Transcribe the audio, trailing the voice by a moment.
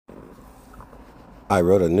I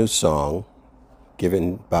wrote a new song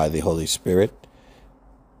given by the Holy Spirit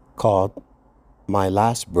called My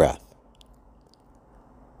Last Breath.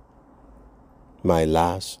 My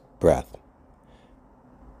last breath.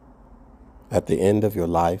 At the end of your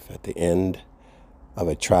life, at the end of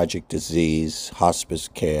a tragic disease, hospice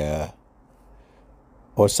care,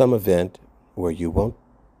 or some event where you won't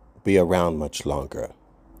be around much longer,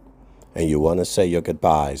 and you want to say your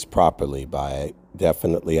goodbyes properly by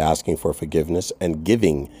definitely asking for forgiveness and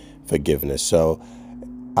giving forgiveness. So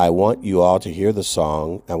I want you all to hear the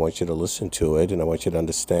song. I want you to listen to it, and I want you to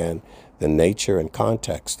understand the nature and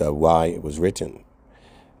context of why it was written.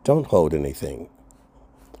 Don't hold anything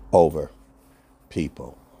over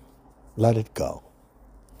people. Let it go.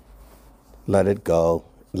 Let it go.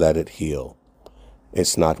 Let it heal.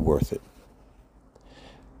 It's not worth it.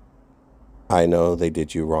 I know they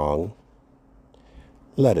did you wrong.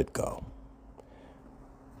 Let it go.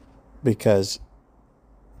 Because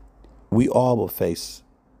we all will face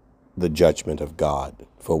the judgment of God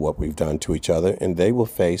for what we've done to each other, and they will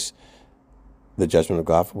face the judgment of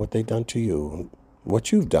God for what they've done to you,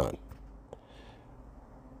 what you've done.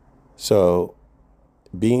 So,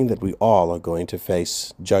 being that we all are going to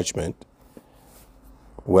face judgment,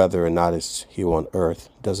 whether or not it's here on earth,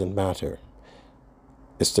 doesn't matter.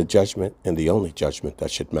 It's the judgment, and the only judgment that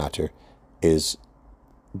should matter is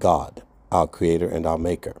God, our Creator and our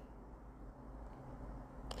Maker.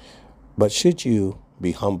 But should you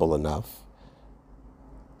be humble enough,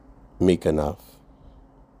 meek enough,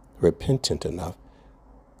 repentant enough,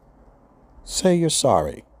 say you're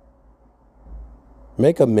sorry.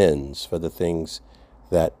 Make amends for the things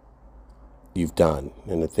that you've done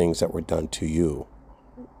and the things that were done to you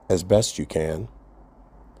as best you can.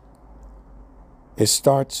 It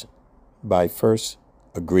starts by first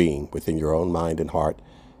agreeing within your own mind and heart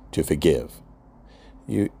to forgive.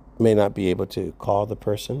 You may not be able to call the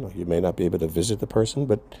person, or you may not be able to visit the person,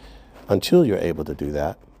 but until you're able to do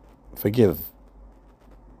that, forgive.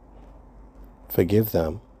 Forgive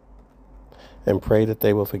them and pray that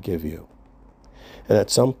they will forgive you. And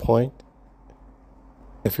at some point,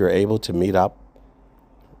 if you're able to meet up,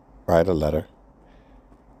 write a letter,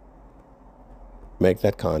 make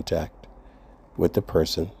that contact with the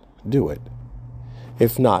person, do it.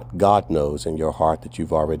 If not, God knows in your heart that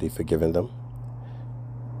you've already forgiven them,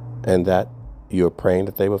 and that you're praying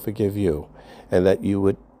that they will forgive you, and that you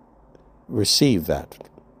would receive that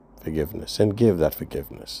forgiveness and give that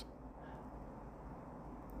forgiveness.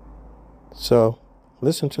 So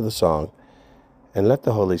listen to the song and let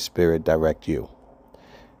the Holy Spirit direct you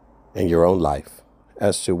in your own life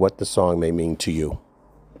as to what the song may mean to you.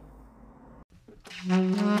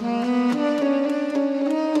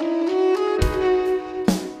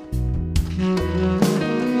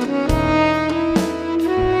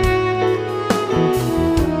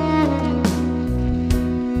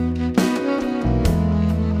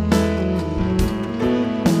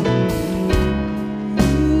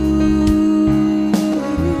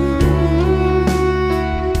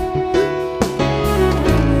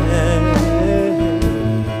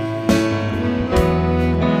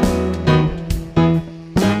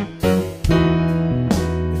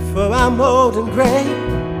 I'm old and gray,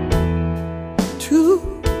 too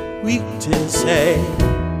weak to say.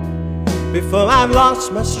 Before I've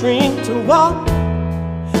lost my strength to walk,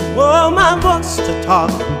 or my voice to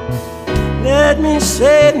talk, let me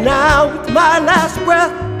say it now with my last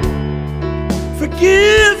breath.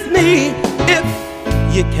 Forgive me if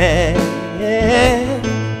you can.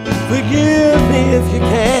 Forgive me if you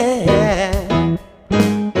can.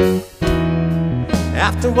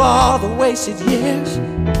 After all the wasted years,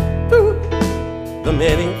 the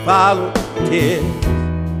many following tears,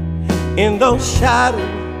 in those shadowy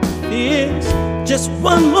fears, just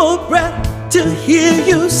one more breath to hear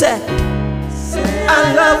you say,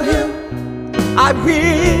 I love you, I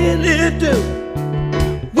really do.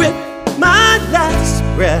 With my last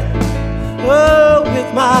breath, oh,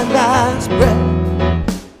 with my last breath.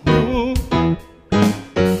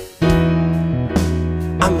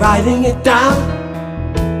 I'm writing it down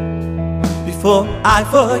before I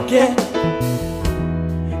forget.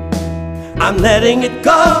 I'm letting it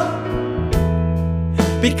go,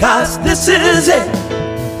 because this is it.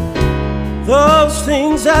 Those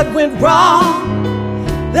things that went wrong,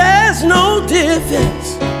 there's no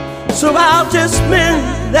defense. So I'll just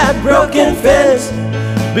mend that broken fence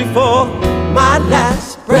before my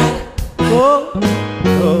last breath. Oh,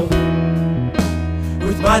 oh.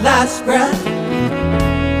 With my last breath,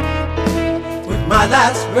 with my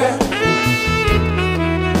last breath,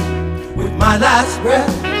 with my last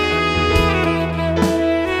breath,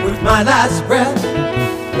 with my last breath,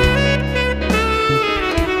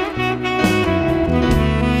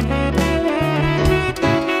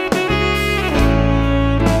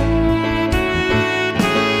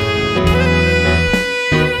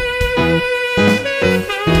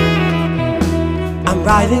 I'm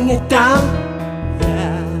writing it down,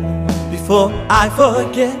 yeah, before I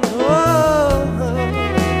forget. Oh,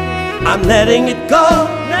 I'm letting it go,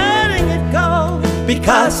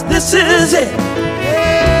 because this is it.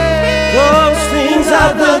 Those things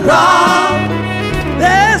I've done wrong,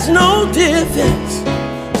 there's no defense,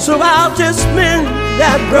 so I'll just mend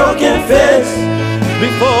that broken fence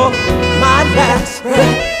before my last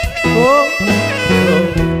breath. Oh,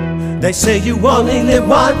 oh. They say you only live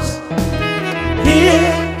once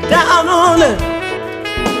here down on earth,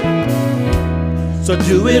 so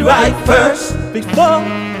do it right first before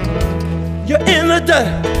you're in the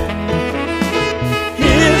dirt.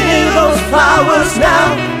 Here in those flowers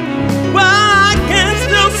now, while I can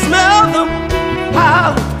still smell them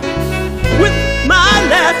out with my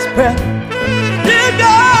last breath. Dear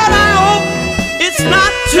God, I hope it's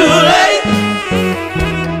not too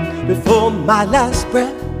late before my last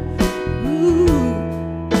breath. Ooh.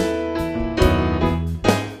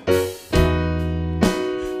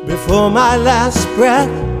 Before my last breath,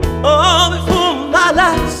 oh, before my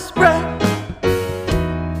last breath.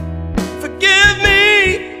 Forgive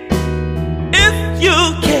me if you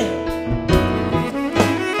can.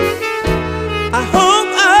 I hope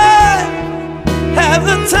I have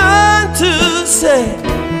the time to say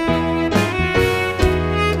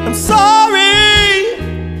I'm sorry,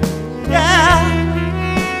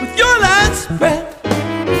 yeah, with your last breath.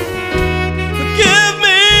 Forgive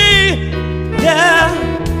me, yeah,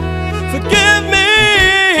 forgive me,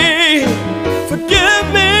 forgive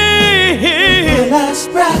me. My last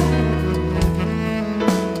breath,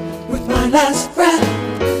 with my last breath,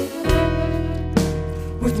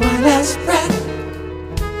 with my last breath,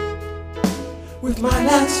 with my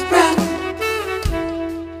last breath,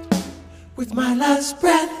 with my last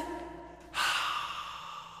breath.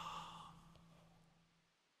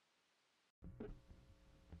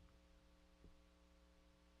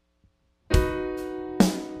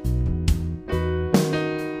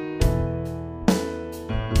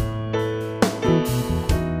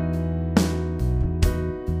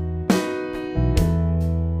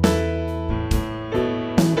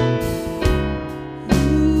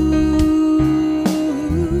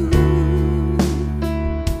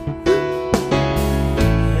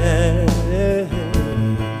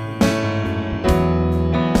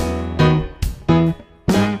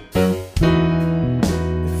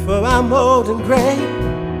 I'm old and gray,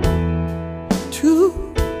 too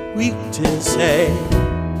weak to say,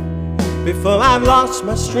 before I've lost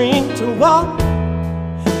my strength to walk,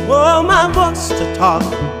 or my voice to talk.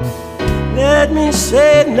 Let me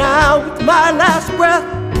say it now with my last breath.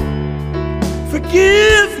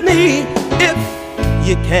 Forgive me if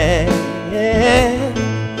you can.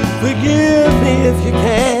 Forgive me if you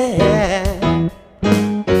can.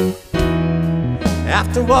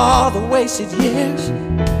 After all the wasted years,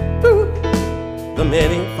 the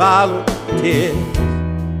many following tears,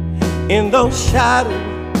 in those shadowy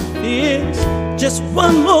fears, just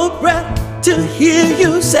one more breath to hear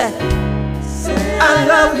you say, I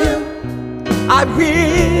love you, I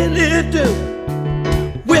really do.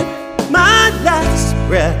 With my last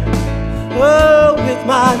breath, oh, with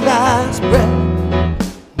my last breath.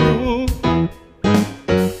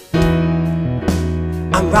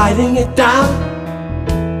 I'm writing it down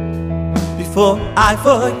before I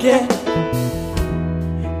forget.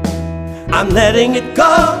 I'm letting it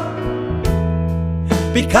go,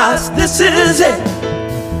 because this is it.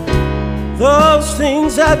 Those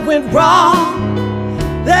things that went wrong,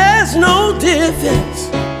 there's no defense,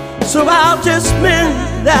 so I'll just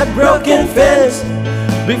mend that broken fence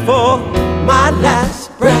before my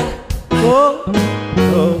last breath. Oh,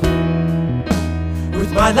 oh.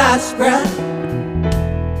 With my last breath,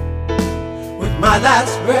 with my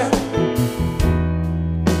last breath,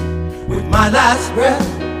 with my last breath,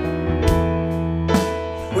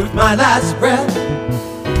 with my last breath.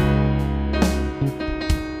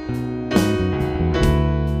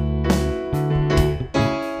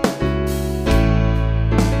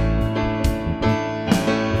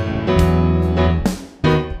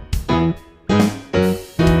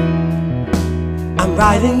 I'm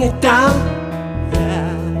writing it down,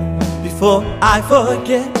 yeah, before I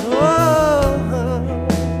forget. Oh,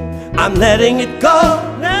 I'm letting it go,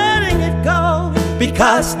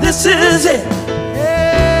 because this is it.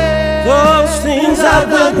 Those things I've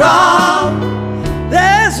done wrong,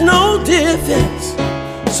 there's no defense,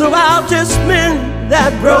 so I'll just mend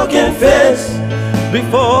that broken fence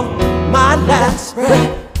before my last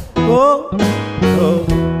breath. Oh, oh.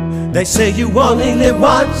 They say you only live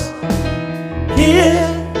once here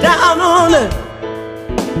down on earth,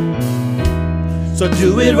 so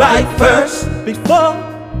do it right first before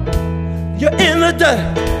you're in the the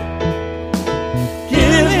dirt.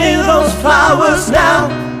 Give me those flowers now,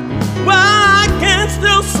 while I can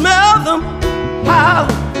still smell them. How?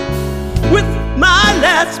 With my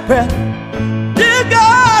last breath. Dear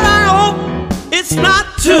God, I hope it's not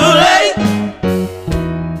too late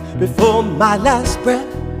before my last breath.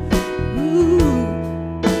 Ooh.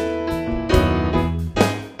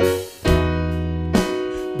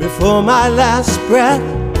 Before my last breath.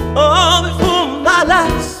 Oh, before my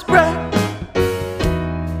last breath.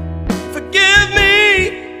 Forgive me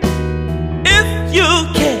if you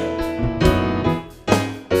can.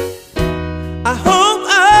 I hope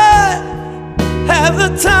I have the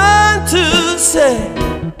time to say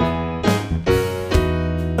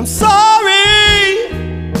I'm sorry,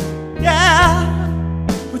 yeah,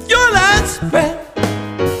 with your last breath.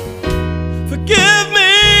 Forgive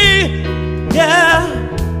me, yeah,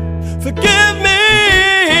 forgive me,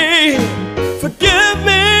 forgive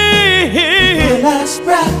me. My last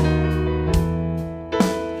breath,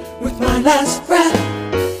 with my last breath,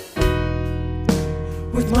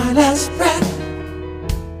 with my last breath,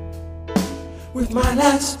 with my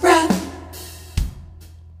last breath,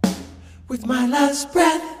 with my last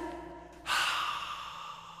breath.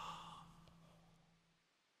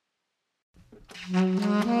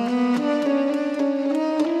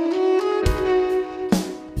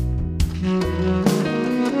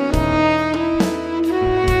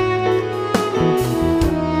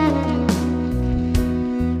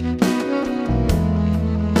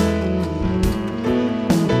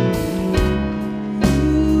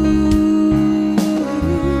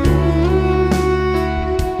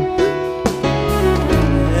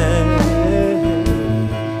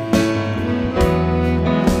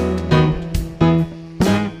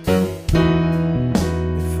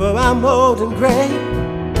 I'm old and gray,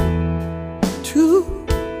 too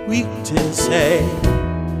weak to say.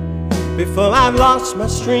 Before I've lost my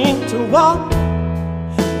strength to walk,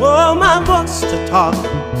 or my voice to talk,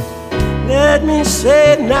 let me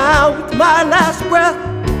say it now with my last breath.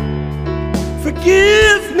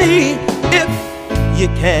 Forgive me if you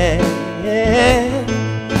can.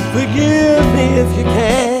 Forgive me if you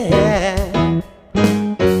can.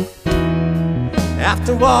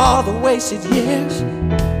 After all the wasted years,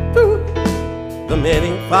 the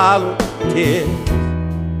many followed tears,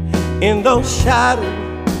 in those shadowy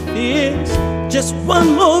fears, just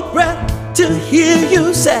one more breath to hear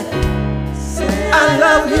you say, I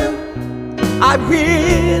love you, I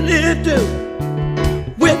really do.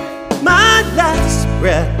 With my last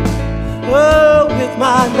breath, oh, with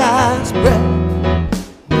my last breath.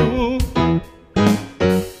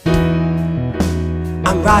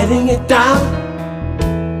 I'm writing it down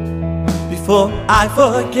before I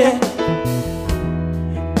forget.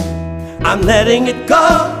 I'm letting it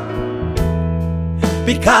go,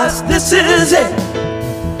 because this is it.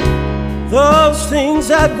 Those things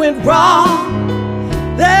that went wrong,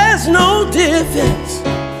 there's no defense,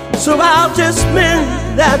 so I'll just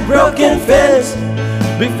mend that broken fence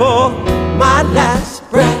before my last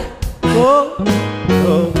breath. Oh,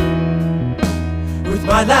 oh. With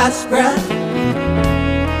my last breath,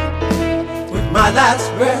 with my last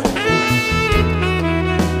breath,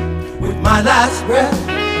 with my last breath,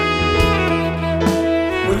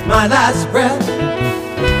 with my last breath.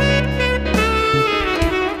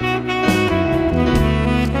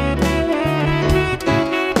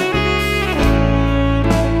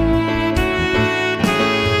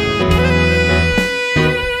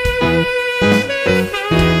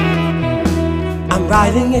 I'm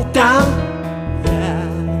writing it down, yeah,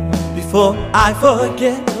 before I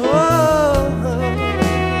forget. Oh,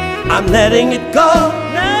 I'm letting it go,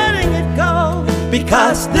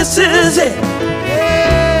 because this is it.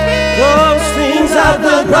 Those things I've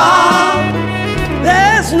done wrong,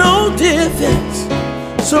 there's no defense,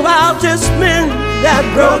 so I'll just mend that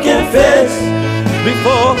broken fence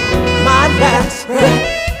before my last breath.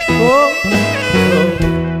 Oh,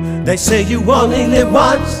 oh. They say you only live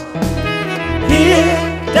once here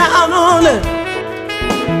down on earth,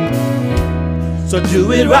 so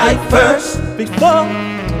do it right first before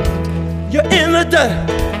you're in the dirt.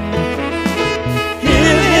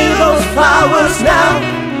 Give me those flowers now,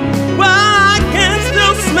 while I can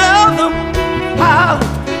still smell them. How?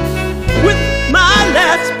 With my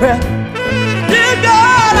last breath. Dear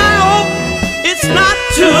God, I hope it's not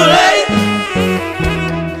too late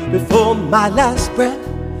before my last breath.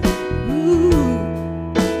 Ooh.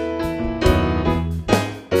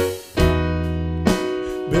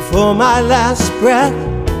 Before my last breath.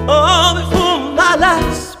 Oh, before my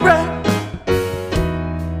last breath.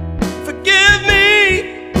 Forgive me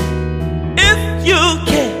if you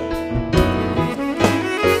can.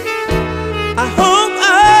 I hope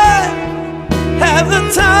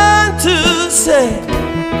say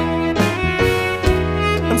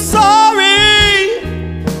I'm sorry,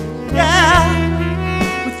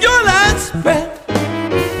 yeah, with your last breath.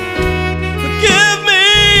 Forgive me,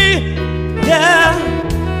 yeah,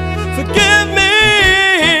 forgive me,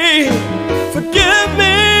 forgive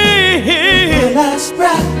me. My last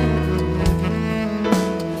breath,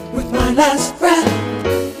 with my last breath,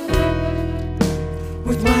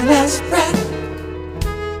 with my last breath,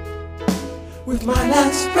 with my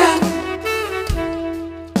last breath,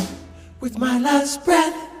 with my last breath.